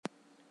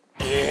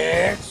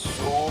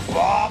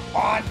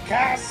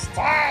podcast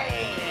time!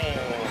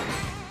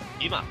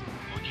 今、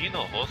次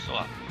の放送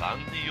はファ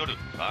ンによる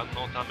ファン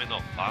のための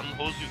ファン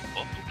ホーズ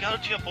ポッドキャル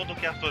チャーポッド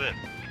キャストです。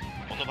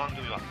この番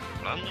組は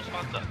ブランドスポ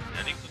ンサー、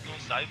ヤリクの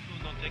財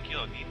布の提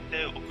供に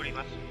て送り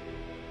ます。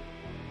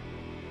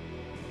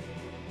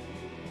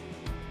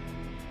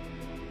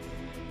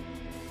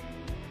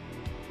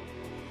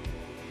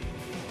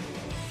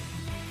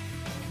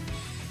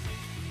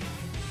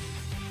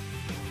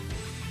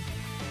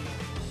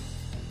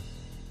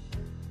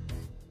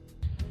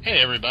Hey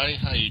everybody,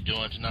 how you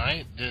doing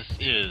tonight? This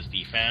is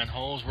the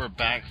Fanholes. We're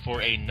back for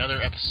another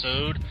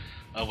episode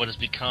of what has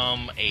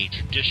become a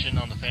tradition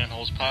on the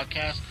Fanholes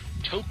podcast,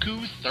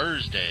 Toku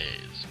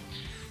Thursdays.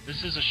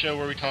 This is a show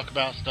where we talk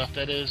about stuff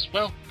that is,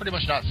 well, pretty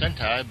much not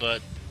Sentai,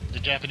 but the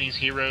Japanese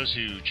heroes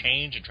who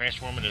change and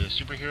transform into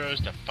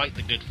superheroes to fight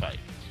the good fight.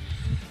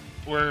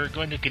 We're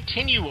going to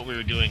continue what we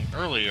were doing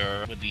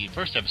earlier with the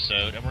first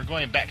episode, and we're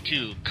going back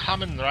to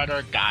Kamen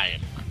Rider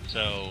Gaim.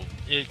 So,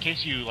 in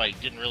case you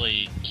didn't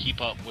really keep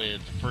up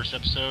with the first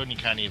episode and you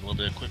kind of need a little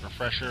bit of a quick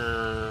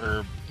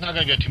refresher, not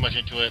going to go too much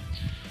into it.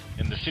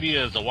 In the city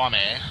of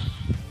Zawame,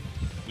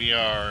 we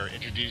are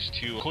introduced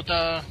to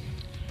Kota,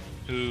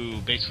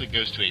 who basically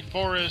goes to a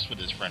forest with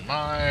his friend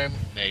Mime.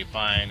 They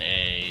find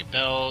a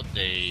belt,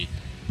 they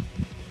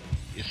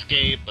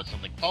escape, but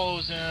something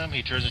follows him.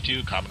 He turns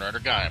into Kamen Rider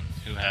Gaim,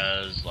 who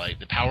has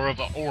the power of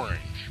an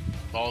orange,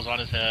 falls on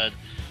his head,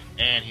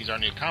 and he's our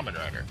new Kamen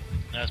Rider.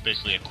 That's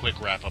basically a quick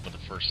wrap-up of the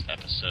first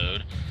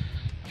episode.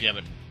 If you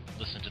haven't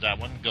listened to that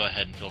one, go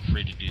ahead and feel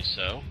free to do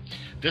so.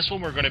 This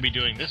one we're going to be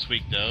doing this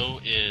week, though,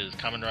 is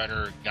Kamen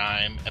Rider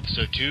Gaim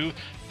Episode 2,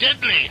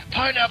 Deadly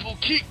Pineapple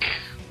Kick!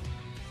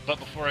 But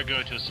before I go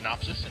into a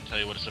synopsis and tell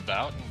you what it's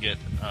about and get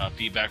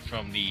feedback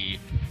from the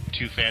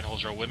two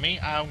fanholes who are with me,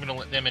 I'm going to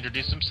let them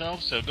introduce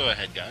themselves, so go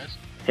ahead, guys.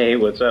 Hey,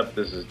 what's up?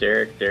 This is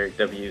Derek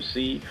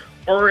WC.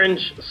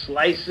 Orange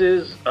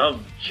Slices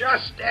of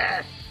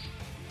Justice!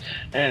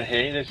 And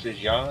hey, this is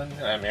Jan.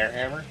 I'm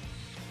Airhammer.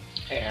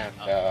 And,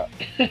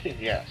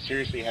 yeah,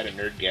 seriously had a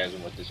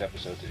nerdgasm with this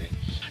episode today.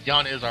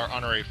 Jan is our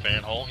honorary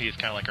fanhole. He's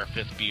kind of like our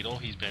fifth Beatle.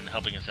 He's been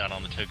helping us out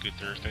on the Toku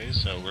Thursdays,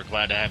 so we're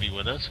glad to have you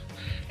with us.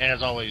 And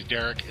as always,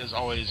 Derek is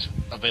always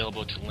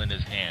available to lend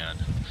his hand.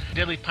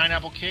 Deadly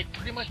Pineapple Kick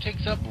pretty much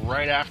takes up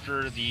right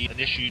after the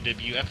initial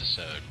debut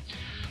episode.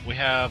 We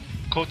have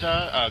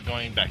Kota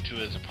going back to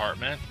his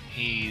apartment.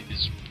 He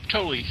is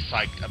totally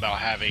psyched about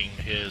having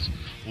his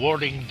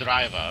warding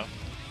driver.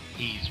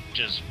 He's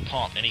just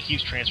pumped, and he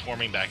keeps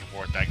transforming back and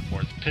forth.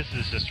 Pisses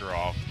his sister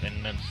off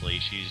immensely.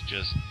 She's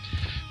just,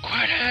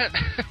 quit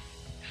it!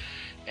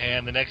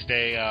 And the next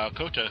day,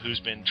 Kota, who's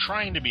been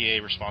trying to be a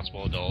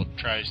responsible adult,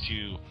 tries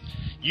to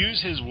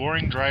use his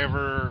warring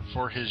driver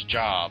for his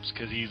jobs,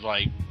 because he's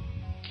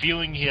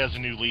feeling he has a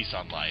new lease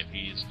on life.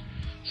 He's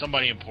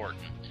somebody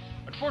important.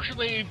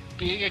 Unfortunately,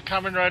 being a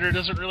Kamen Rider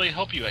doesn't really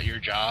help you at your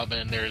job,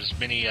 and there's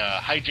many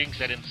hijinks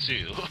that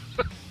ensue.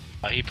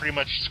 He pretty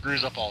much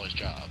screws up all his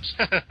jobs.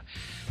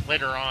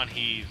 Later on,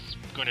 he's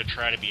going to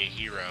try to be a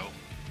hero,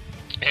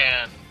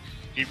 and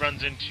he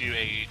runs into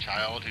a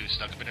child who's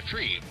stuck up in a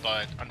tree.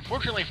 But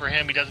unfortunately for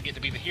him, he doesn't get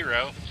to be the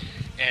hero,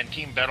 and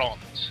Team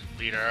Veron's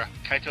leader,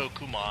 Kaito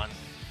Kuman,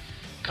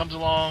 comes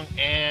along,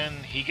 and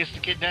he gets the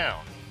kid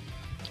down.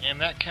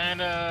 And that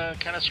kind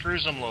of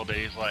screws him a little bit.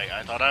 He's like,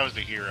 I thought I was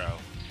the hero.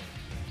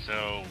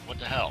 So, what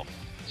the hell?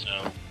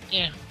 So,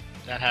 yeah,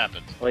 that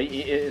happens. Well,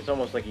 it's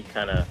almost like he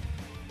kind of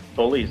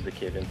bullies the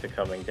kid into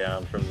coming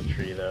down from the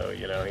tree, though,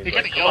 you know? He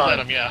kind of yells at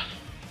him, yeah.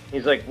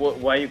 He's like,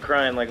 why are you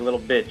crying like a little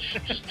bitch?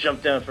 Just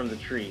jump down from the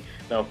tree.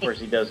 Now, of course,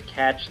 he does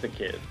catch the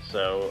kid,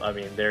 so, I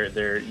mean,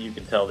 there you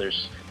can tell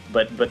there's...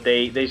 But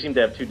they seem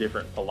to have two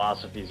different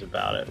philosophies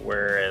about it,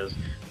 whereas,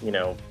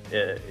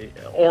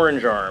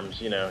 Orange Arms,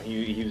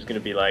 he was going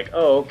to be like,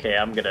 oh, okay,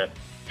 I'm going to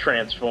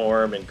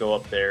transform and go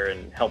up there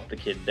and help the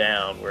kid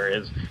down,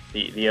 whereas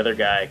the other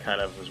guy kind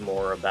of was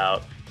more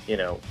about,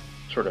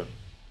 sort of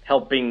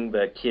helping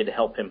the kid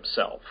help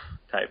himself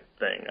type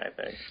thing, I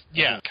think.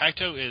 Yeah,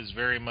 Kaito is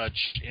very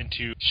much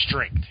into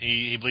strength.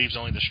 He believes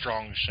only the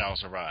strong shall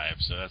survive,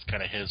 so that's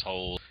kind of his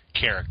whole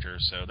character,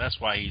 so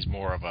that's why he's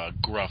more of a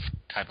gruff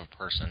type of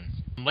person.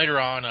 Later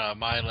on,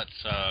 Mai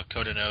lets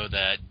Kota know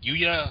that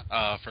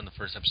Yuya, from the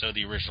first episode,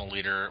 the original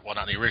leader, well,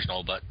 not the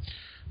original, but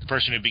the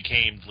person who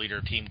became the leader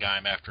of Team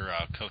Gaim after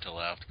Kota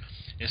left,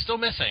 is still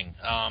missing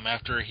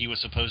after he was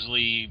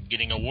supposedly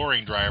getting a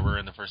warring driver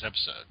in the first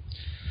episode.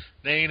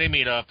 They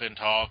meet up and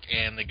talk,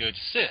 and they go to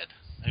Sid,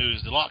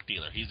 who's the lock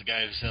dealer. He's the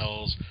guy who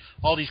sells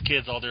all these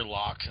kids all their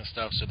locks and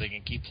stuff so they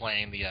can keep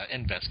playing the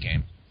Invest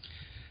game.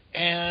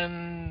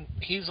 And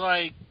he's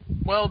like,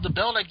 well, the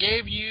belt I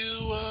gave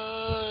you,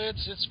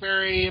 it's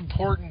very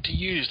important to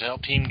use to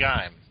help Team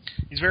Gaim.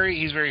 He's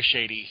very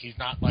shady. He's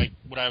not like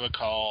what I would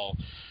call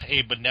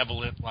a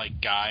benevolent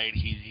guide.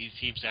 He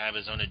seems to have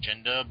his own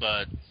agenda,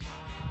 but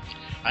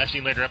I've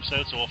seen later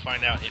episodes, so we'll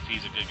find out if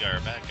he's a good guy or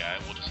a bad guy.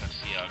 We'll just have to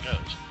see how it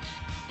goes.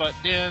 But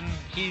then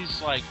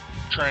he's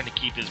trying to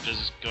keep his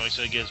business going,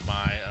 so he gives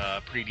Mai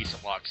a pretty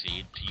decent lock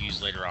seed to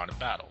use later on in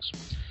battles.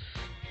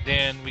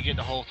 Then we get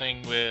the whole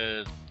thing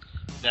with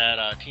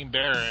that Team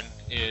Baron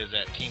is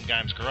at Team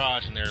Gaim's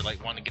garage, and they're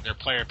like wanting to get their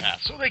player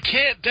pass, so they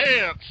can't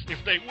dance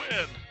if they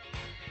win.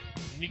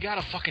 And you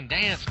gotta fucking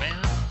dance,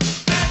 man.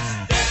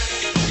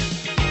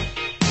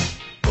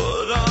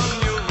 Put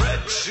on your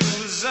red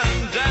shoes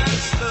and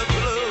dance the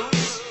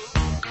blues.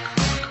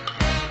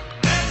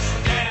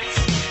 Dance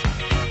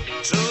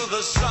to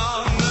the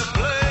song they're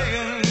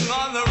playing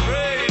on the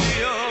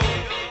radio.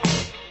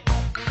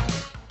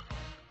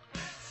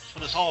 That's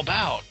what it's all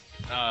about.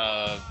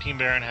 Team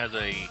Baron has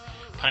a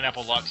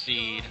pineapple lock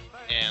seed,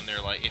 and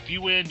they're like, if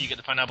you win, you get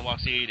the pineapple lock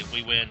seed. If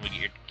we win, we get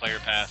your player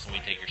pass, and we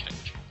take your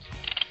stage.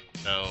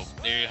 So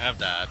there you have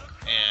that.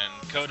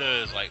 And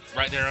Kota is like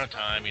right there on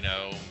time, you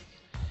know.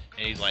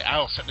 And he's like,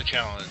 I'll set the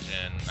challenge,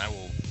 and I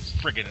will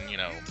friggin', you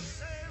know,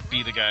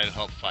 be the guy who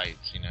helps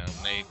fights, you know.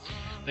 And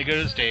they go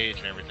to the stage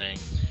and everything.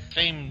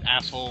 Same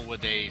asshole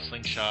with a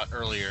slingshot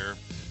earlier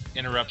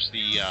interrupts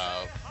the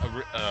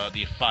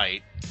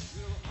fight,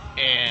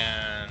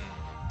 and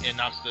it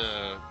knocks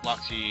the lock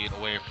seed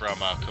away from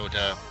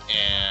Kota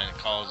and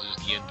causes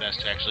the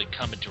Invest to actually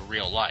come into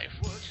real life.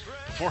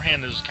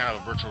 Beforehand, this was kind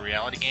of a virtual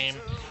reality game.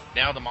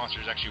 Now the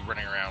monster's actually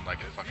running around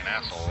like a fucking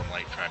asshole and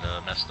like trying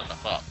to mess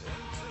stuff up.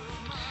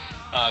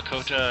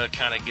 Kota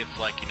kind of gets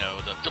like, you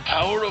know, the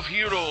power of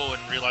hero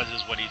and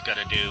realizes what he's got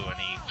to do, and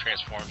he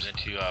transforms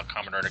into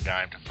Kamen Rider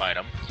Gaim to fight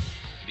him.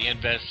 The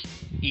Invest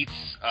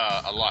eats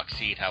a lock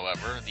seed,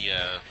 however, the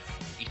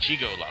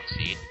Ichigo lock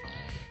seed,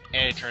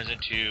 and it turns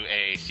into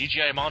a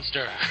CGI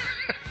monster.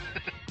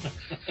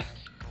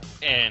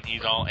 And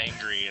he's all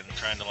angry and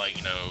trying to, like,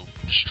 you know,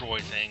 destroy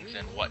things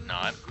and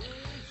whatnot.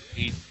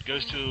 He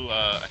goes to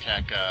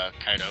attack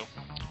Kaido,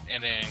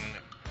 and then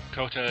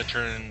Kota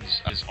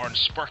turns his orange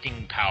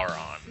sparking power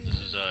on. This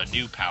is a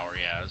new power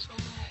he has.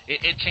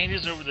 It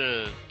changes over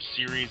the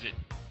series. It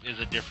is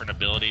a different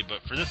ability,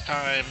 but for this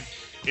time,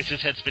 it's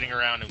his head spinning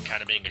around and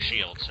kind of being a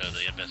shield, so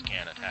the Invest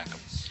can't attack him.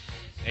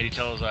 And he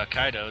tells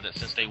Kaido that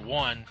since they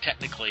won,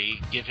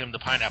 technically, give him the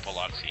pineapple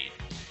lock seed.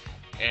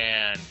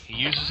 And he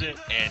uses it,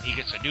 and he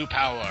gets a new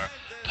power.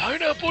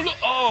 Pineapple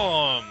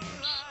arms!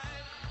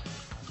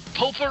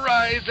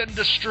 Pulverize and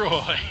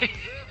destroy!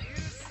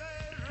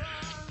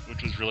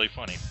 Which was really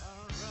funny.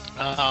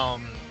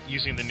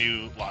 Using the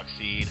new lock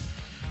seed,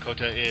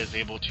 Kota is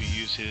able to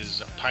use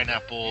his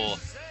pineapple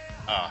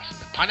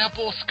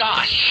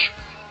scotch!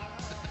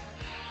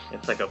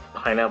 It's like a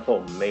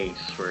pineapple mace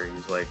where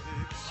he's like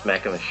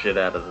smacking the shit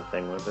out of the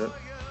thing with it.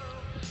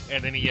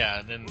 And then,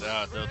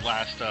 the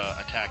last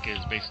attack is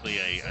basically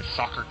a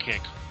soccer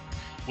kick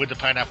with the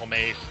pineapple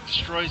mace,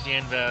 destroys the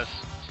Invest,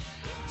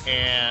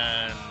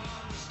 and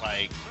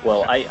like.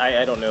 Well,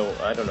 I don't know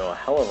a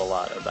hell of a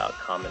lot about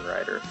Kamen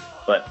Rider,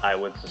 but I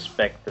would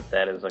suspect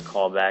that is a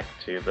callback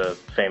to the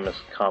famous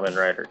Kamen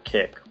Rider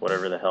kick,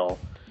 whatever the hell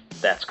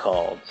that's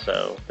called.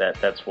 So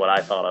that's what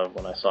I thought of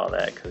when I saw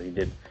that, because he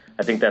did.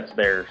 I think that's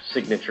their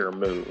signature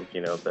move,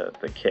 you know, the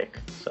kick.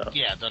 So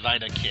yeah, the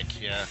Lida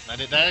kick. Yeah,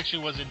 that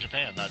actually was in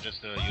Japan, not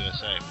just the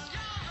USA.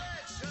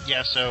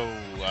 Yeah, so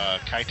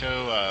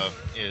Kaito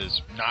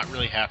is not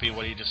really happy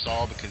what he just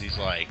saw, because he's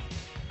like,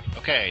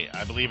 okay,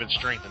 I believe in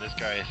strength, and this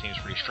guy seems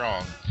pretty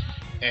strong.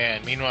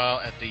 And meanwhile,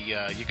 at the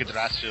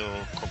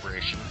Yggdrasil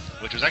Corporation,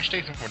 which was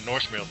actually taken from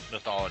Norse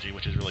mythology,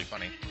 which is really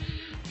funny,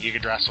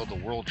 Yggdrasil, the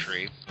World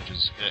Tree, which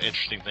is an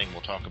interesting thing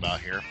we'll talk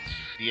about here.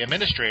 The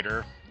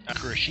administrator,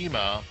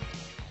 Kurishima,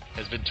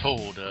 has been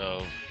told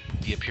of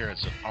the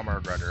appearance of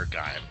Armored Rider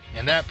Gaim.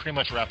 And that pretty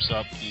much wraps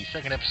up the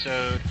second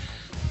episode,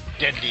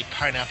 Deadly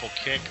Pineapple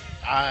Kick.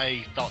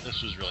 I thought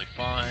this was really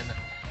fun,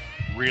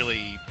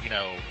 really, you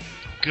know,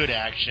 good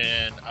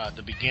action.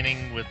 The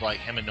beginning with like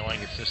him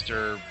annoying his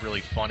sister,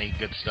 really funny,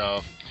 good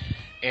stuff.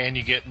 And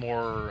you get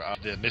more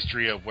of the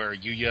mystery of where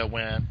Yuya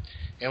went.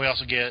 And we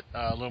also get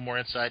a little more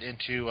insight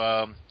into,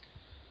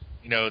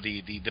 you know,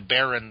 the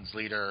Baron's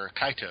leader,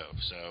 Kaito.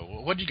 So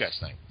what do you guys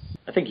think?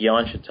 I think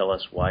Jan should tell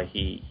us why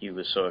he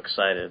was so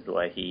excited,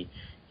 why he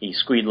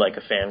squealed like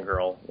a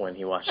fangirl when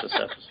he watched this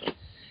episode.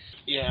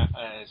 Yeah,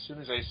 as soon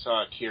as I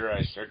saw Kira,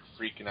 I started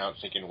freaking out,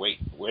 thinking, wait,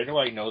 where do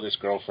I know this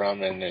girl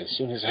from? And as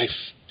soon as I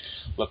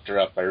looked her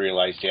up, I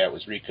realized, yeah, it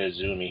was Rika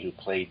Izumi, who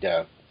played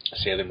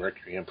Sailor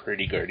Mercury and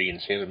Pretty Guardian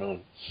Sailor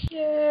Moon.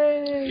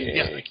 Yay!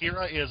 Yeah,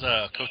 Akira is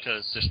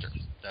Kota's sister.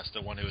 That's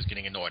the one who was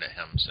getting annoyed at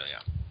him, so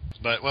yeah.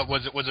 But what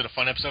was it a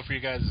fun episode for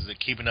you guys? Is it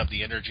keeping up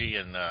the energy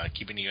and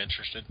keeping you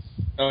interested?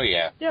 Oh,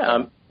 yeah.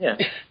 Yeah, yeah.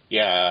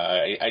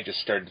 Yeah, I just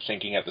started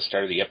thinking at the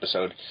start of the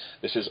episode,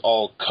 this is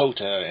all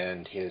Kota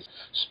and his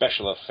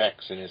special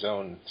effects and his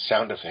own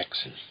sound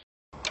effects.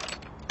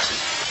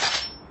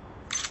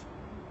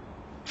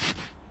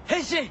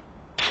 Henshin!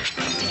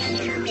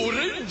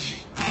 Orange!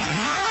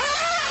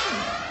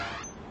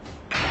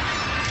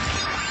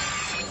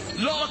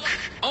 Lock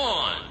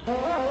on!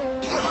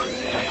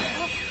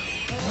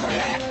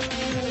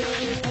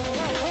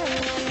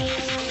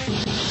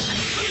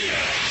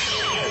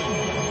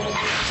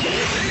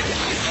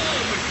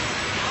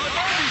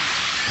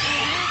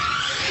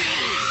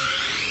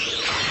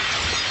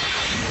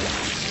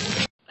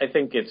 I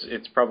think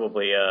it's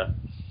probably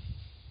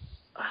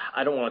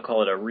I don't want to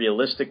call it a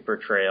realistic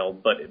portrayal,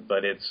 but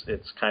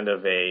it's kind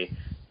of a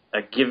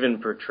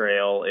given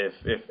portrayal.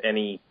 If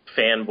any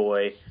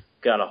fanboy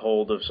got a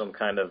hold of some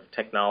kind of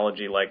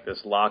technology like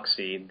this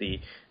Lockseed,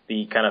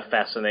 the kind of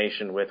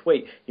fascination with,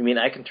 wait, you mean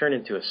I can turn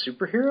into a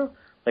superhero?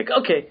 Like,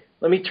 okay,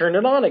 let me turn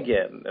it on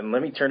again, and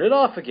let me turn it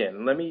off again,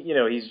 and let me,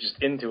 he's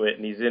just into it,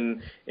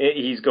 and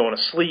he's going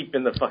to sleep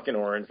in the fucking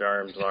Orange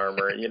Arms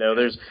armor.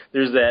 There's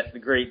that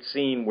great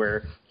scene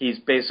where he's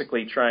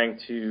basically trying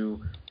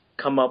to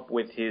come up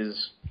with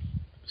his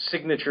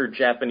signature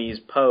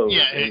Japanese pose.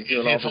 Yeah, and he's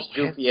doing all this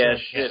goofy ass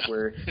shit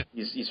where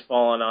he's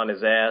falling on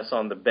his ass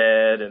on the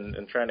bed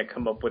and trying to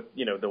come up with,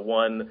 the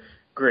one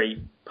great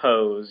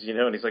pose,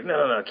 and he's like, no,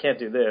 I can't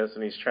do this,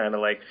 and he's trying to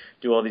like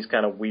do all these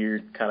kind of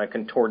weird, kind of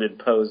contorted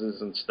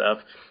poses and stuff,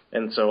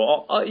 and so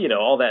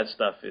all that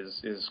stuff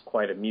is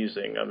quite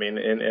amusing. I mean,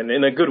 and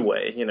in a good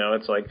way,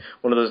 it's like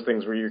one of those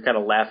things where you're kind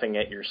of laughing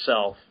at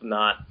yourself,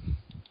 not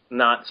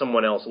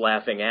someone else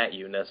laughing at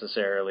you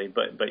necessarily,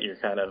 but you're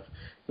kind of,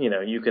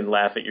 you can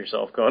laugh at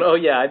yourself going, oh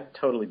yeah, I'd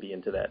totally be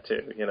into that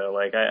too,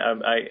 like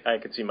I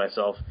could see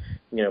myself,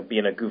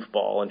 being a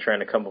goofball and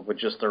trying to come up with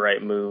just the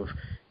right move,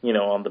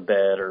 on the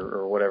bed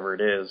or whatever it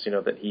is,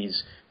 that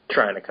he's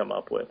trying to come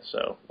up with.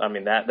 So, I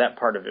mean, that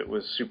part of it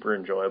was super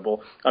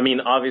enjoyable. I mean,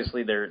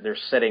 obviously they're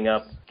setting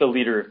up the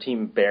leader of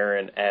Team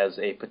Baron as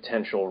a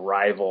potential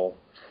rival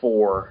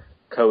for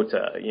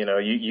Kota.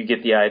 You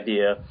get the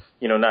idea,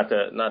 not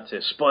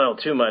to spoil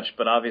too much,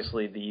 but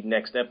obviously the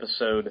next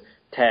episode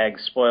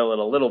tags spoil it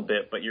a little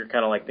bit, but you're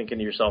kind of like thinking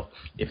to yourself,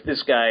 if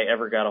this guy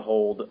ever got a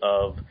hold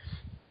of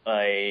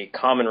a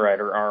Kamen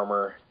Rider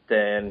armor,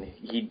 then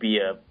he'd be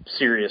a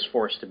serious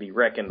force to be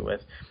reckoned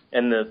with.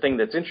 And the thing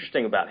that's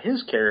interesting about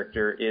his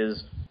character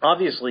is,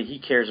 obviously he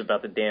cares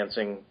about the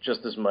dancing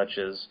just as much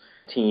as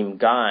Team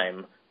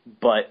Gaim,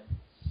 but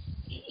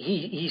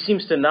he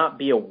seems to not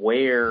be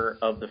aware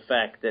of the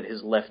fact that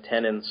his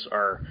lieutenants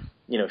are,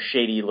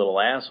 shady little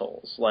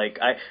assholes. Like,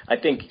 I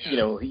think,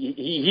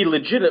 he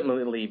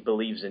legitimately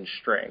believes in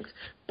strength,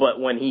 but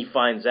when he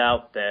finds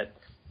out that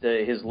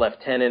his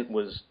lieutenant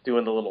was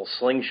doing the little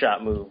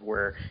slingshot move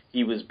where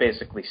he was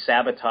basically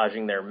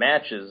sabotaging their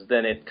matches,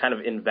 then it kind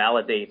of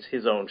invalidates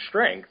his own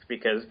strength,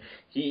 because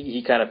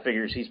he kind of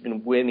figures he's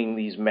been winning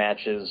these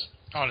matches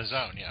on his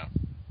own,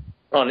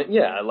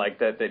 yeah. Like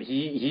that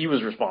he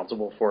was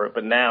responsible for it,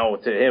 but now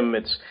to him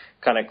it's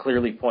kind of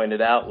clearly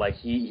pointed out like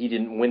he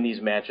didn't win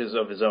these matches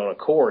of his own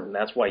accord, and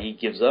that's why he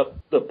gives up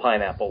the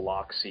pineapple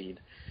Lockseed.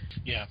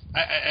 Yeah,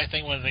 I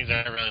think one of the things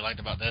that I really liked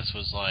about this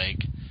was, like,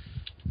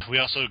 we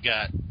also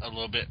got a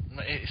little bit,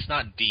 it's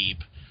not deep,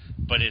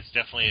 but it's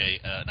definitely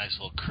a nice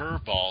little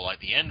curveball. Like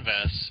the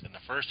Envests in the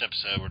first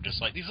episode were just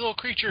like these little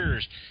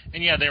creatures,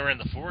 and yeah, they were in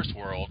the forest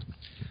world,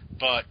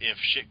 but if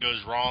shit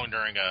goes wrong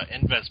during a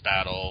Invest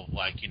battle,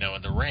 like, in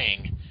the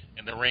ring,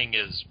 and the ring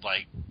is,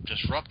 like,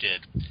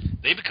 disrupted,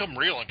 they become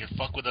real and can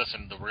fuck with us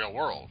in the real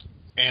world.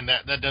 And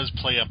that does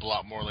play up a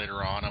lot more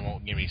later on. I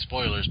won't give any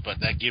spoilers, but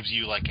that gives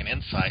you, like, an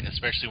insight,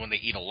 especially when they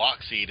eat a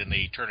Lockseed and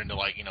they turn into,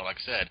 like, like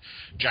I said,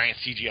 giant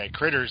CGI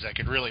critters that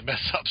could really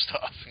mess up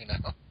stuff,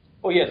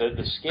 Well, yeah,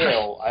 the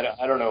scale,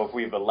 I don't know if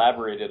we've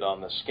elaborated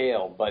on the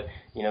scale, but,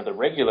 the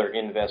regular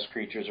Invest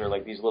creatures are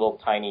like these little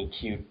tiny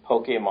cute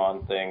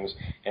Pokemon things,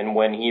 and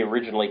when he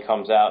originally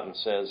comes out and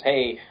says,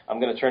 hey, I'm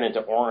going to turn into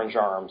Orange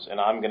Arms, and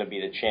I'm going to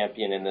be the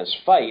champion in this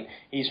fight,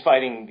 he's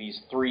fighting these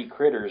three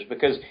critters,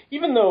 because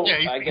even though,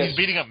 yeah, he's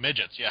beating up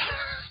midgets, yeah.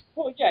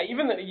 Well, yeah,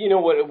 even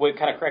though, what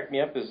kind of cracked me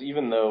up is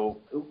even though,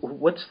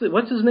 what's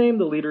his name,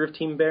 the leader of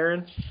Team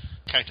Baron?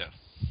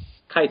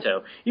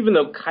 Kaito. Even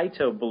though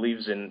Kaito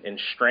believes in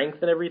strength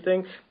and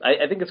everything,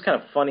 I think it's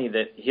kind of funny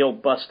that he'll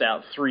bust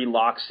out 3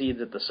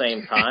 Lockseeds at the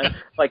same time.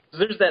 Like,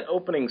 there's that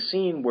opening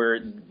scene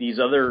where these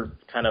other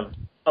kind of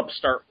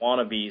upstart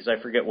wannabes,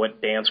 I forget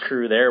what dance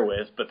crew they're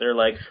with, but they're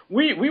like,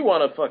 we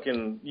want to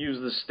fucking use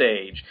the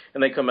stage.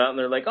 And they come out and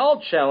they're like, I'll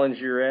challenge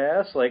your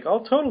ass. Like,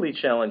 I'll totally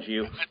challenge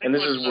you. And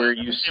this is where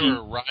you see...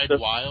 Ride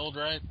Wild,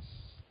 right?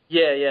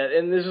 Yeah,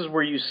 and this is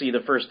where you see the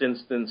first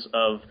instance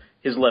of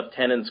his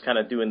lieutenants kind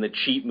of doing the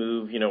cheat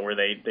move, where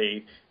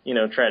they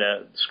try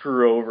to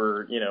screw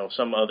over,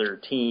 some other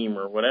team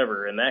or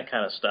whatever and that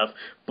kind of stuff.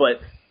 But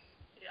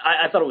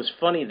I thought it was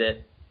funny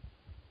that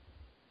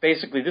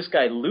basically this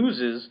guy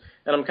loses,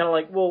 and I'm kind of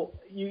like, well,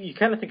 you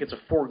kind of think it's a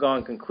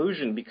foregone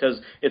conclusion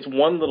because it's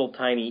one little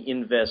tiny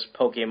Invest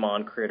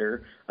Pokemon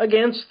critter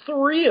against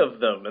 3 of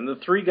them, and the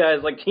 3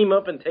 guys like team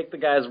up and take the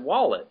guy's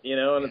wallet,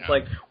 and it's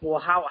like, well,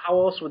 how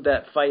else would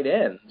that fight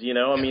end?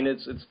 I mean,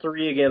 it's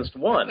 3 against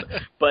 1.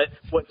 But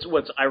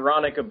what's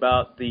ironic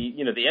about the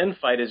the end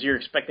fight is you're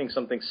expecting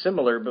something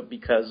similar, but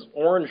because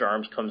Orange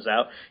Arms comes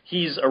out,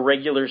 he's a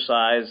regular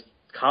sized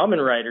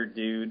Kamen Rider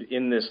dude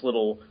in this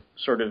little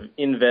sort of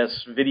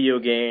Invest video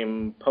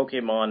game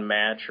Pokemon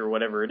match or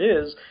whatever it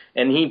is,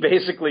 and he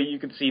basically, you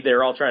can see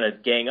they're all trying to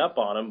gang up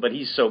on him, but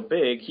he's so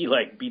big, he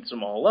like beats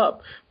them all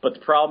up. But the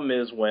problem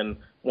is when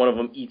one of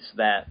them eats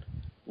that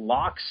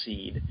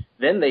Lockseed,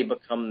 then they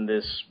become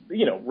this,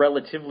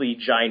 relatively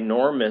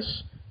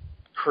ginormous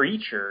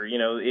creature,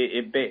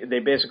 they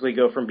basically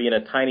go from being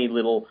a tiny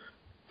little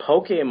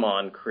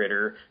Pokemon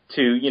critter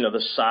to,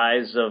 the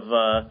size of,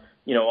 a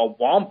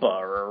Wampa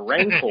or a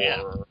Rancor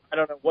or I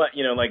don't know what,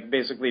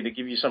 basically to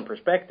give you some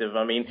perspective.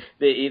 I mean,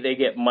 they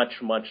get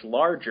much, much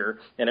larger,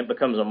 and it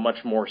becomes a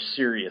much more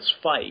serious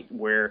fight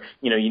where,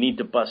 you need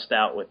to bust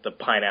out with the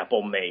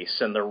pineapple mace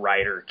and the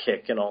rider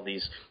kick and all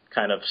these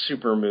kind of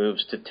super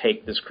moves to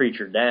take this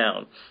creature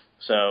down.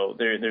 So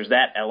there's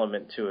that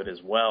element to it as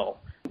well.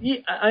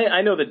 Yeah,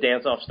 I know the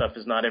dance-off stuff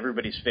is not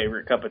everybody's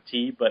favorite cup of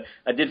tea, but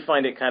I did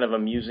find it kind of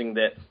amusing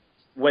that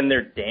when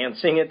they're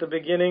dancing at the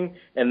beginning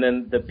and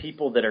then the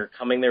people that are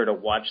coming there to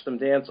watch them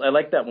dance, I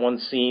like that one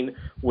scene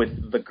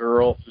with the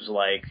girl who's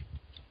like,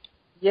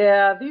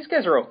 yeah, these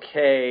guys are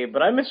okay,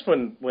 but I missed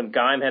when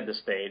Gaim had the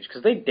stage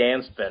because they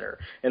danced better.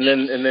 And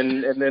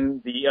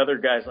then the other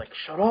guy's like,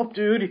 shut up,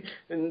 dude,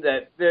 and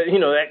that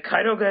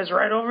Kaido guy's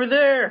right over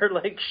there.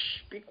 Like,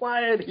 shh, be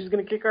quiet, he's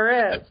gonna kick our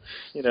ass,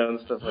 and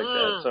stuff like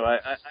that. So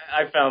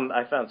I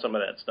found some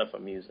of that stuff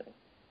amusing.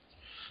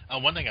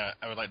 One thing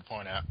I would like to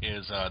point out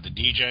is the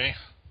DJ,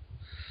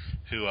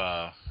 who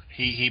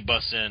he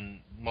busts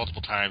in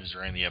multiple times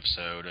during the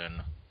episode,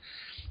 and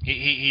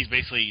he's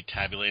basically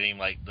tabulating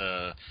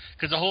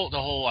because the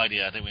whole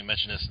idea, I think we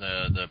mentioned this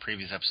in the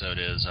previous episode,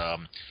 is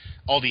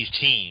all these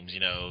teams,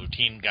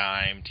 Team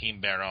Gaim,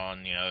 Team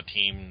Baron,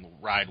 Team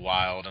Ride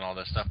Wild, and all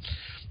this stuff.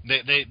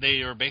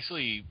 They are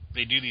basically,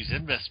 they do these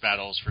invest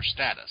battles for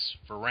status,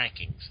 for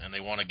rankings, and they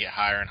want to get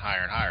higher and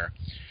higher and higher.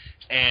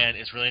 And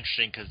it's really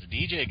interesting because the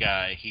DJ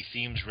guy, he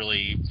seems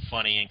really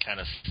funny and kind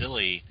of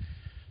silly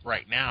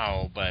right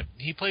now, but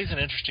he plays an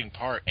interesting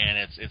part, and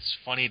it's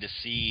funny to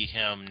see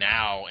him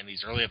now in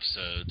these early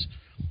episodes.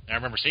 And I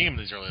remember seeing him in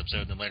these early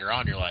episodes, and later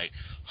on you're like,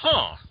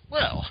 huh,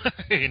 well,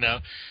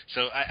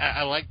 So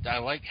I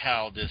like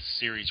how this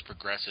series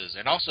progresses.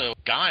 And also,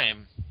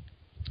 Gaim,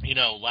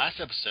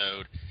 last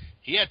episode,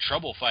 he had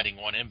trouble fighting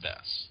one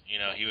Invest.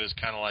 He was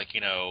kind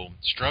of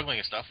struggling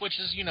and stuff, which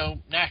is,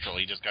 natural.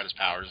 He just got his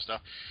powers and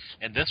stuff.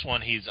 And this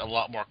one, he's a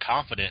lot more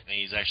confident, and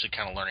he's actually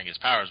kind of learning his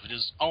powers, which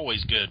is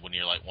always good when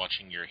you're,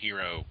 watching your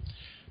hero,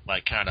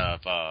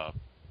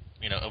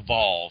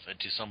 evolve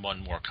into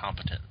someone more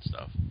competent and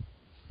stuff.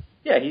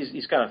 Yeah,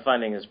 he's kind of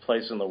finding his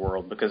place in the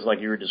world because, like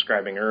you were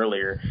describing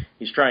earlier,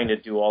 he's trying to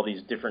do all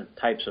these different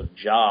types of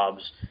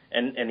jobs,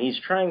 and he's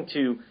trying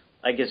to,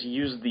 I guess,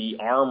 use the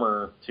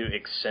armor to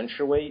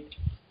accentuate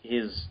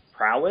his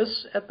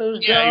prowess at those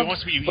jobs. Yeah, he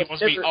wants to be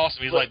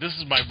awesome. He's like, this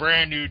is my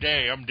brand new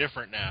day. I'm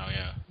different now.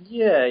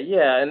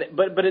 Yeah,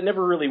 but it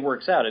never really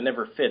works out. It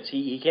never fits.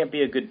 He can't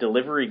be a good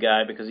delivery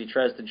guy because he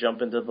tries to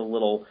jump into the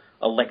little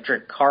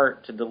electric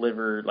cart to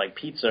deliver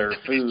pizza or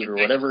food or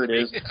whatever it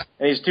is,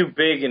 and he's too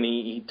big and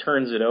he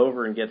turns it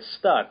over and gets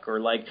stuck, or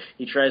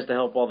he tries to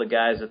help all the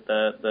guys at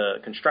the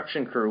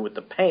construction crew with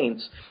the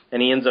paints,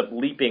 and he ends up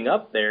leaping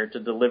up there to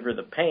deliver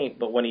the paint,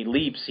 but when he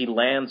leaps he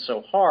lands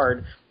so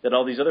hard that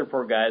all these other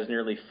poor guys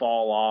nearly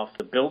fall off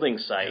the building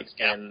site,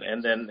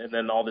 and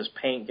then all this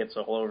paint gets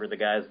all over the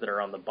guys that are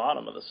on the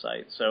bottom of the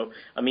site. So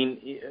I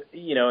mean,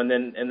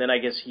 and then I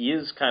guess he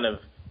is kind of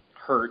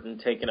hurt and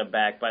taken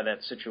aback by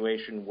that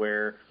situation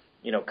where,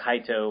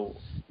 Kaito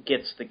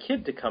gets the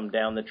kid to come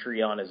down the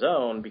tree on his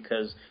own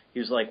because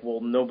he was like,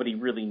 well, nobody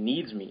really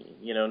needs me.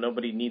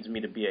 Nobody needs me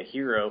to be a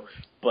hero.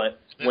 But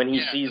when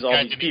he sees all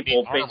these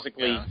people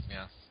basically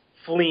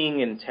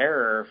fleeing in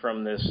terror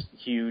from this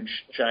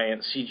huge,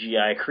 giant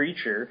CGI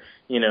creature,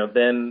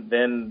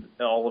 then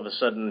all of a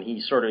sudden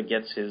he sort of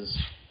gets his...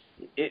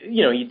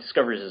 he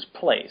discovers his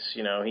place.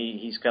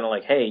 He's kind of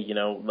like, hey,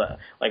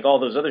 like all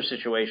those other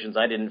situations,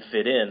 I didn't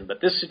fit in, but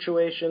this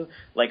situation,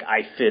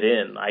 I fit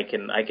in. I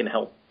can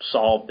help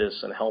solve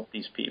this and help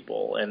these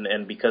people,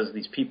 and because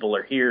these people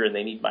are here and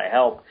they need my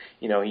help,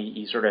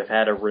 he sort of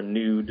had a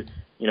renewed,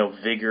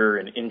 vigor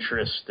and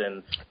interest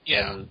and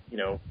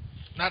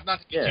not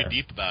to get too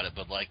deep about it,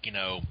 but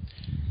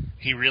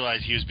he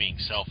realized he was being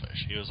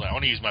selfish. He was like, I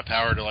want to use my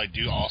power to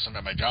do awesome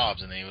at my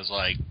jobs, and then he was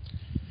like.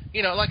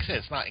 Like I said,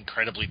 it's not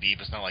incredibly deep.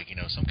 It's not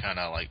some kind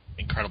of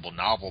incredible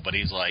novel, but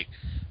he's like,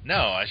 no,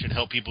 I should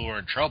help people who are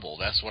in trouble.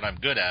 That's what I'm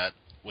good at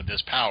with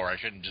this power. I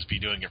shouldn't just be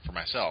doing it for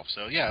myself.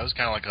 So yeah, it was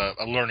kind of like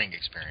a learning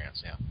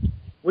experience. Yeah.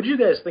 What do you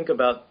guys think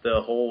about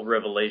the whole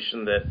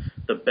revelation that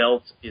the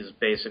belt is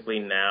basically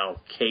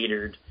now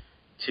catered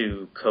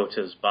to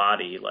Kota's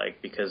body,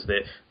 because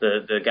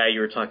the guy you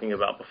were talking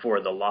about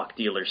before, the lock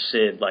dealer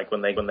Sid,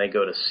 when they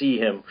go to see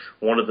him,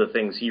 one of the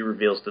things he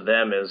reveals to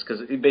them is,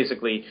 because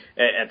basically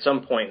at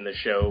some point in the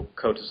show,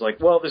 Kota's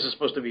like, well, this is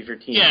supposed to be for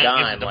Team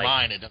Gaim,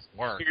 mine, it doesn't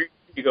work.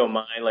 You go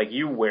mine,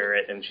 you wear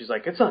it, and she's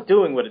like, it's not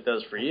doing what it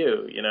does for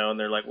you, and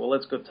they're like, well,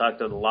 let's go talk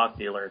to the lock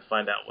dealer and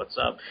find out what's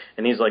up,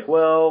 and he's like,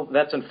 well,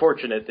 that's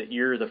unfortunate that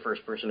you're the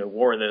first person who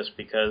wore this,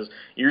 because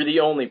you're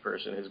the only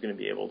person who's going to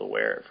be able to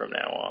wear it from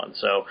now on,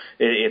 so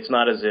it's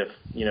not as if,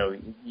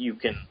 you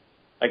can,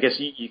 I guess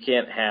you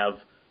can't have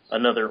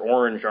another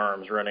Orange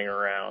Arms running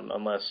around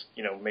unless,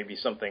 maybe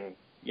something,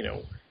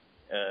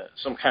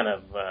 some kind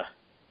of,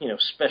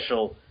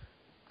 special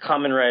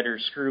Kamen Rider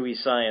screwy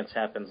science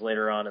happens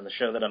later on in the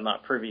show that I'm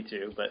not privy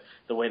to, but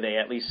the way they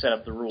at least set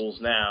up the rules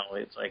now,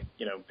 it's like,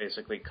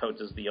 basically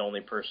Kota's the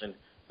only person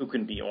who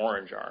can be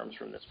Orange Arms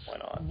from this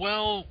point on.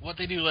 Well, what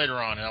they do later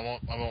on, and I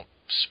won't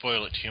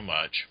spoil it too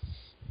much.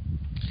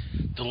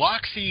 The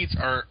lock seeds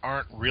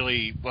aren't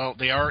really, well,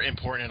 they are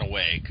important in a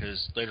way,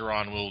 because later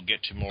on we'll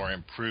get to more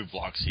improved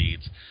lock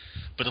seeds.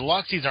 But the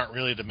lock seeds aren't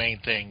really the main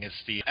thing, it's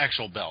the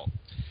actual belt.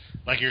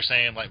 Like you're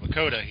saying, like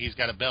Makota, he's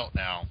got a belt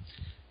now.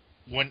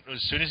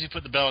 As soon as he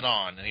put the belt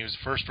on, and he was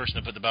the first person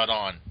to put the belt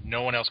on,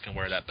 no one else can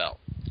wear that belt.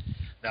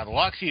 Now, the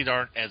lock seeds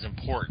aren't as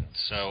important,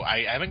 so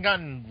I haven't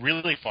gotten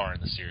really far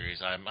in the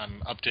series. I'm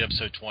up to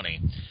episode 20.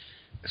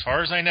 As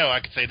far as I know, I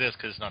can say this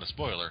because it's not a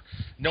spoiler,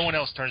 no one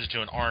else turns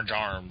into an Orange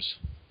Arms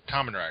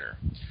Kamen Rider.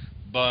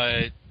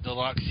 But the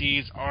lock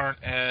seeds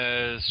aren't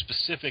as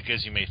specific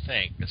as you may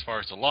think as far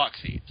as the lock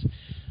seeds.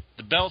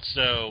 The belts,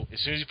 though, as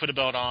soon as you put a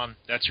belt on,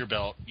 that's your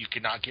belt. You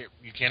cannot give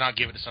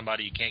it to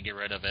somebody. You can't get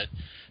rid of it.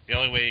 The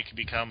only way you can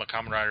become a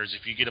Kamen Rider is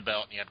if you get a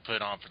belt and you have to put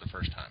it on for the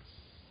first time.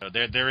 So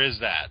there is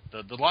that.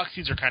 The lock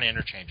seeds are kind of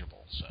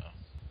interchangeable. So,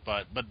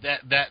 but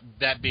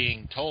that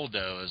being told,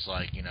 though, is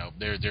like,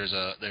 there's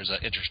a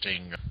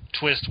interesting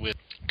twist with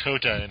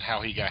Kota and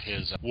how he got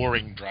his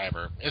warring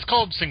driver. It's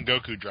called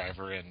Sengoku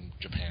driver in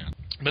Japan.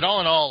 But all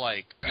in all,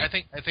 like, I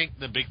think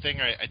the big thing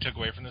I took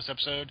away from this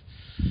episode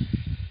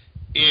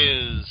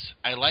is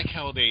I like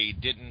how they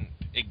didn't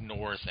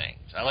ignore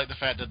things. I like the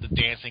fact that the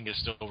dancing is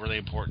still really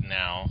important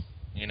now.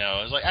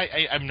 It's like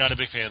I'm not a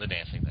big fan of the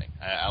dancing thing,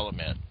 I'll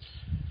admit.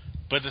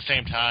 But at the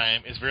same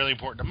time, it's really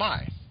important to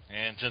Mai.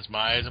 And since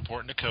Mai is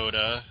important to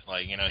Kota,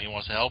 like, he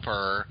wants to help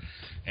her,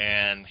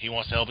 and he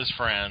wants to help his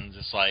friends,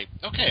 it's like,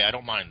 okay, I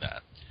don't mind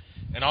that.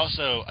 And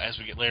also, as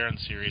we get later in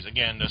the series,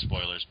 again, no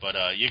spoilers, but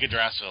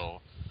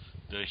Yggdrasil,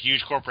 the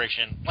huge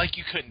corporation, like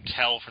you couldn't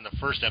tell from the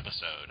first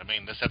episode. I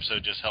mean, this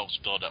episode just helps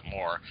build up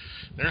more.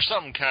 There's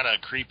something kind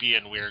of creepy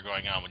and weird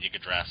going on with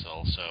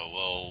Yggdrasil, so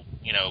we'll,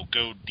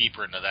 go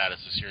deeper into that as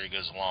the series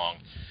goes along.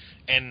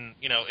 And,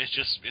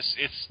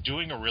 it's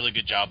doing a really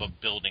good job of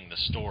building the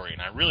story,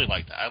 and I really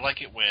like that. I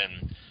like it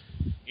when,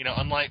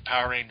 unlike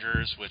Power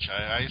Rangers, which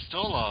I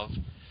still love,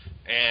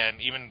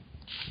 and even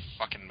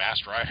fucking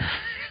Masked Rider,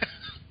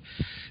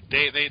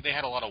 they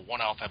had a lot of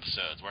one-off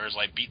episodes, whereas,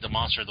 like, Beat the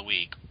Monster of the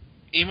Week.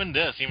 Even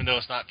this, even though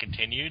it's not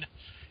continued,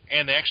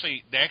 and they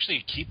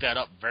actually keep that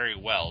up very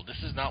well. This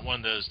is not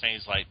one of those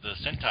things like the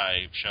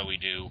Sentai show we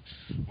do,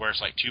 where it's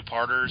like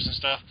two-parters and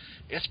stuff.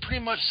 It's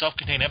pretty much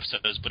self-contained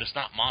episodes, but it's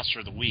not Monster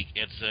of the Week.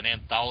 It's an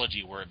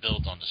anthology where it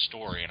builds on the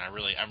story, and I'm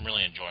really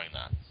enjoying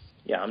that.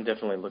 Yeah, I'm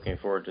definitely looking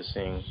forward to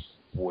seeing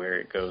where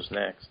it goes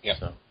next. Yeah.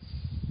 So.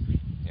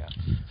 Yeah.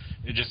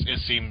 It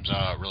seems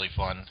really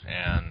fun,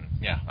 and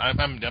yeah,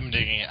 I'm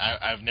digging it.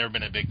 I've never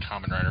been a big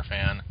Kamen Rider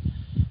fan.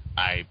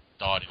 I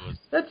thought it was...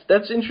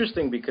 That's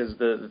interesting, because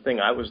the thing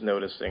I was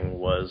noticing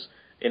was,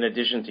 in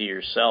addition to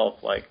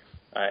yourself, like,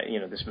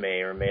 this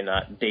may or may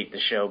not date the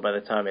show by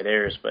the time it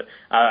airs, but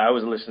I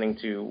was listening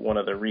to one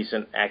of the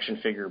recent Action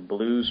Figure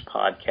Blues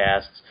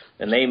podcasts,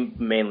 and they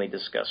mainly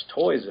discuss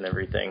toys and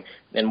everything.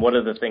 And one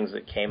of the things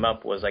that came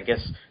up was, I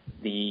guess,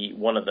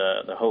 one of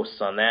the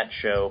hosts on that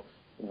show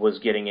was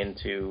getting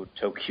into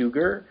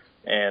Tokuger,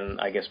 and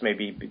I guess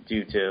maybe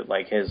due to,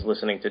 like, his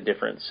listening to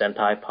different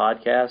Sentai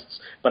podcasts.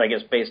 But I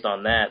guess based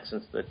on that,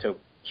 since the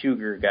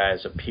Tokuger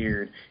guys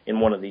appeared in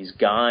one of these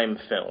Gaim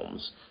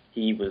films,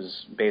 he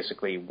was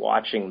basically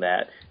watching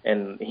that,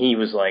 and he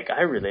was like,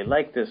 I really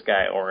like this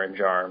guy,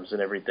 Orange Arms,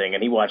 and everything.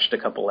 And he watched a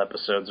couple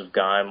episodes of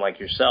Gaim like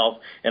yourself,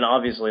 and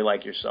obviously,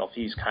 like yourself,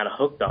 he's kind of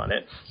hooked on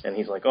it. And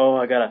he's like, oh,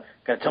 I gotta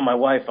tell my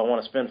wife I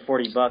want to spend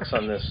 $40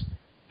 on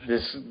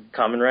this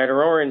Kamen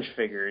Rider Orange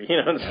figure,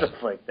 and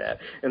stuff like that.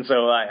 And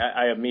so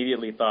I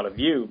immediately thought of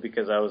you,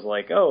 because I was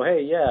like, oh,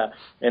 hey, yeah.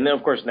 And then,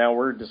 of course, now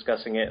we're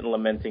discussing it and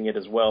lamenting it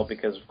as well,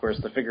 because, of course,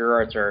 the figure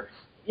arts are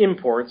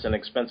imports and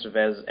expensive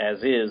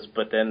as is,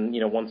 but then,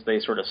 once they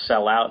sort of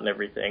sell out and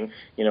everything,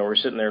 we're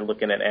sitting there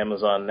looking at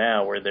Amazon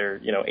now where they're,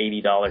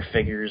 $80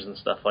 figures and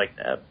stuff like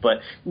that. But,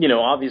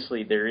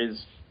 obviously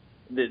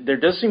there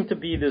does seem to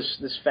be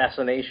this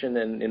fascination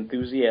and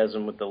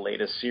enthusiasm with the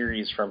latest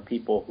series from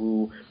people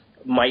who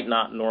might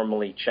not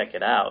normally check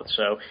it out.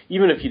 So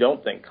even if you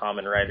don't think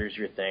Kamen Rider's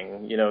your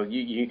thing,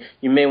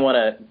 you may want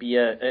to be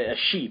a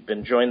sheep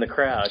and join the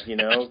crowd,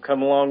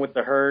 come along with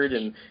the herd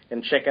and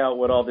check out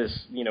what all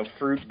this,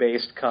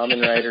 fruit-based Kamen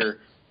Rider,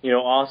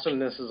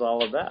 awesomeness is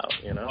all about,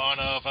 One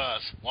of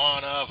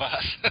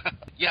us.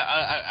 Yeah,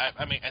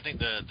 I mean, I think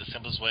the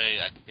simplest way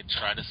I could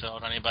try to sell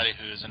it on anybody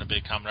who isn't a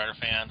big Kamen Rider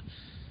fan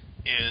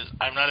is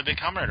I'm not a big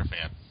Kamen Rider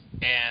fan.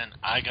 And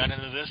I got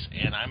into this,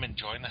 and I'm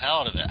enjoying the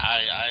hell out of it.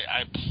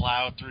 I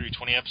plowed through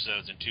 20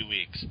 episodes in 2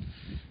 weeks,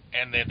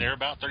 and they're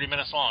about 30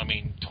 minutes long. I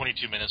mean,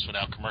 22 minutes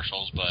without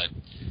commercials, but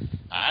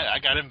I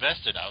got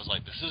invested. I was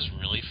like, this is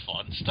really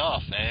fun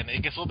stuff. And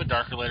it gets a little bit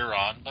darker later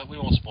on, but we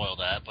won't spoil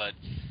that. But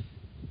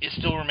it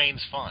still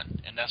remains fun,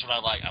 and that's what I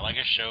like. I like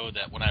a show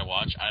that when I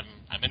watch,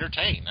 I'm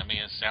entertained. I mean,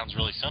 it sounds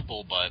really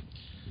simple, but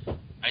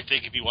I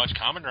think if you watch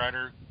Kamen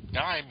Rider,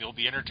 Gaim, you'll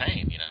be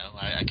entertained.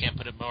 I can't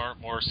put it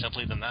more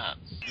simply than that.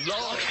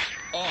 Lock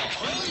on.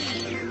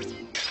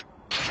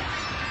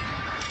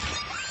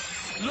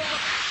 Lock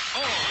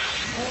on.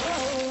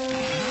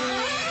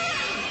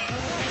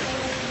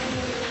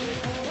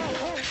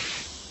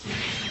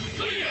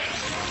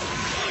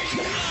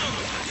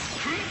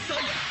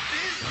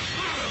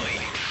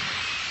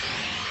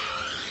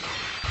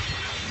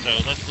 So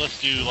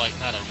let's do like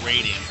not a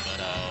rating, but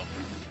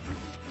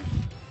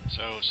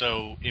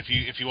so if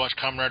you watch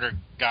Kamen Rider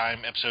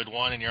Gaim episode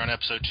 1 and you're on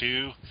episode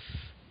 2,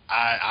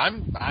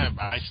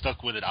 I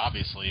stuck with it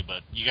obviously,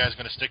 but you guys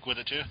gonna stick with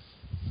it too?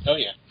 Oh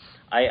yeah.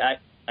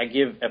 I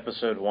give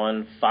episode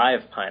 1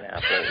 5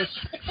 pineapples.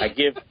 I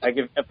give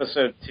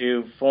episode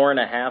 2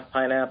 4.5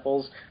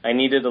 pineapples. I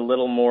needed a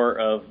little more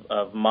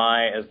of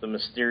Mai as the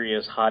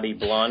mysterious hottie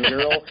blonde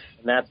girl,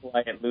 and that's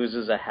why it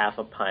loses a half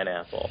a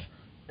pineapple.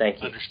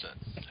 Thank you. Understood.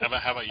 How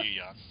about you,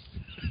 Jan?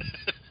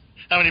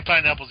 How many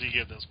pineapples do you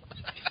give this one?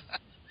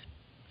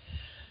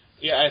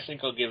 Yeah, I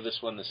think I'll give this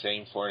one the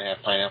same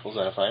 4.5 pineapples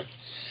out of 5.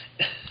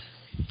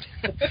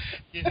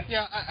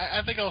 Yeah,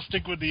 I think I'll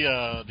stick with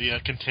the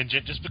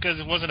contingent just because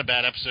it wasn't a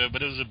bad episode,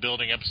 but it was a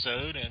building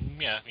episode, and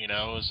yeah, it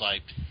was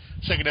like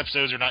second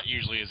episodes are not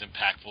usually as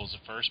impactful as the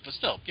first, but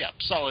still, yeah,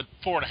 solid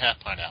 4.5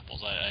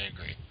 pineapples. I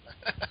agree.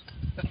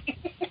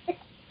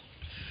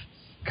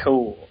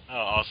 Cool. Oh,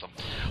 awesome.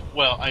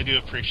 Well, I do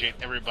appreciate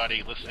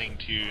everybody listening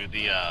to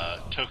the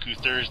Toku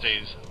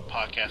Thursdays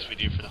podcast we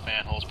do for the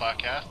Fanholes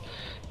podcast.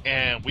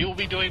 And we will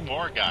be doing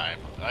more, Gaim.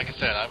 Like I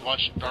said, I've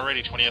watched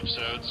already 20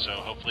 episodes, so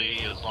hopefully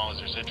as long as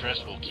there's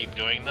interest, we'll keep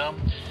doing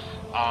them.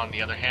 On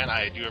the other hand,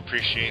 I do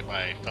appreciate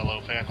my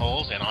fellow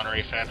Fanholes and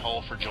honorary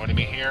Fanhole for joining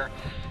me here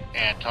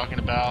and talking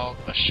about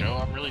a show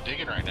I'm really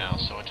digging right now.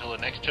 So until the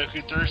next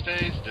Toku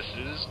Thursdays, this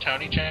is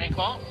Tony Chang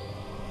Claw.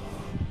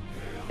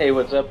 Hey,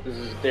 what's up? This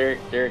is Derek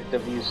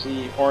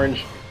WC,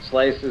 Orange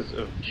Slices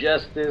of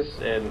Justice,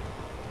 and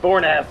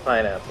 4.5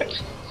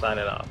 pineapples.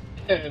 Signing off.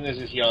 And this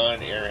is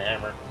Jan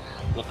Airhammer.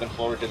 Looking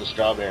forward to the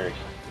strawberry.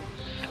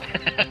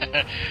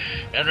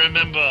 And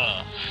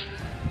remember,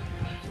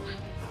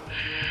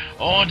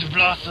 orange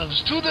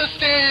blossoms to the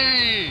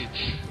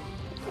stage!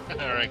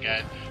 Alright,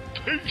 guys.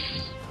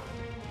 Peace!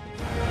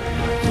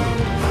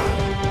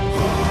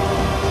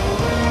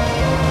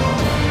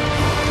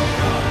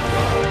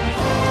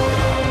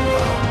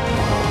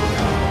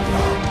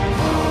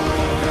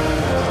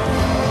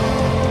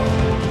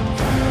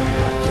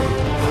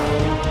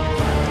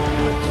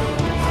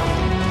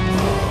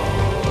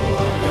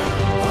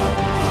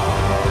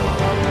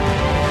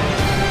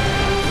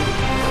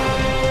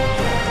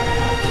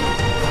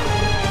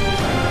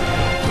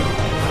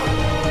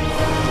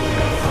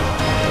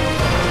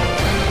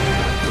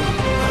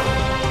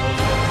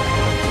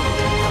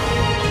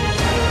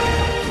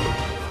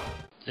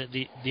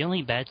 The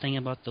only bad thing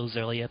about those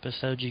early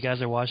episodes you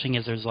guys are watching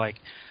is there's like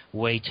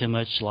way too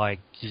much like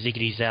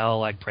ziggity zow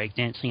like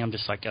breakdancing. I'm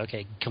just like,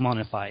 okay, come on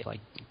and fight,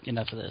 like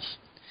enough of this.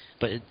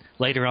 But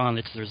later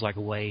on, there's like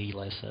way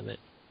less of it.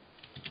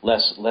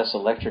 Less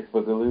Electric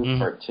Boogaloo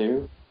Part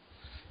 2.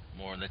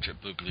 More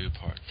Electric Boogaloo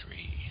Part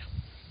 3,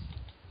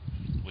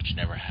 which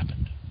never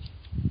happened.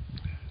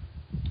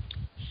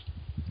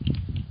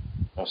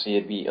 Oh, see,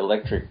 it'd be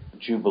Electric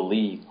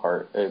Jubilee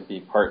It'd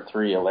be Part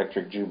 3,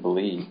 Electric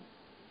Jubilee.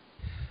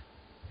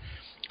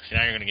 See,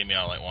 now you're gonna get me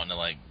all like wanting to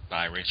like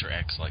buy Racer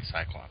X like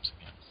Cyclops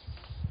again.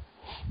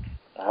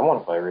 I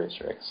want to buy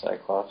Racer X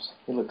Cyclops.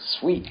 He looks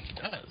sweet. He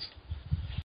does.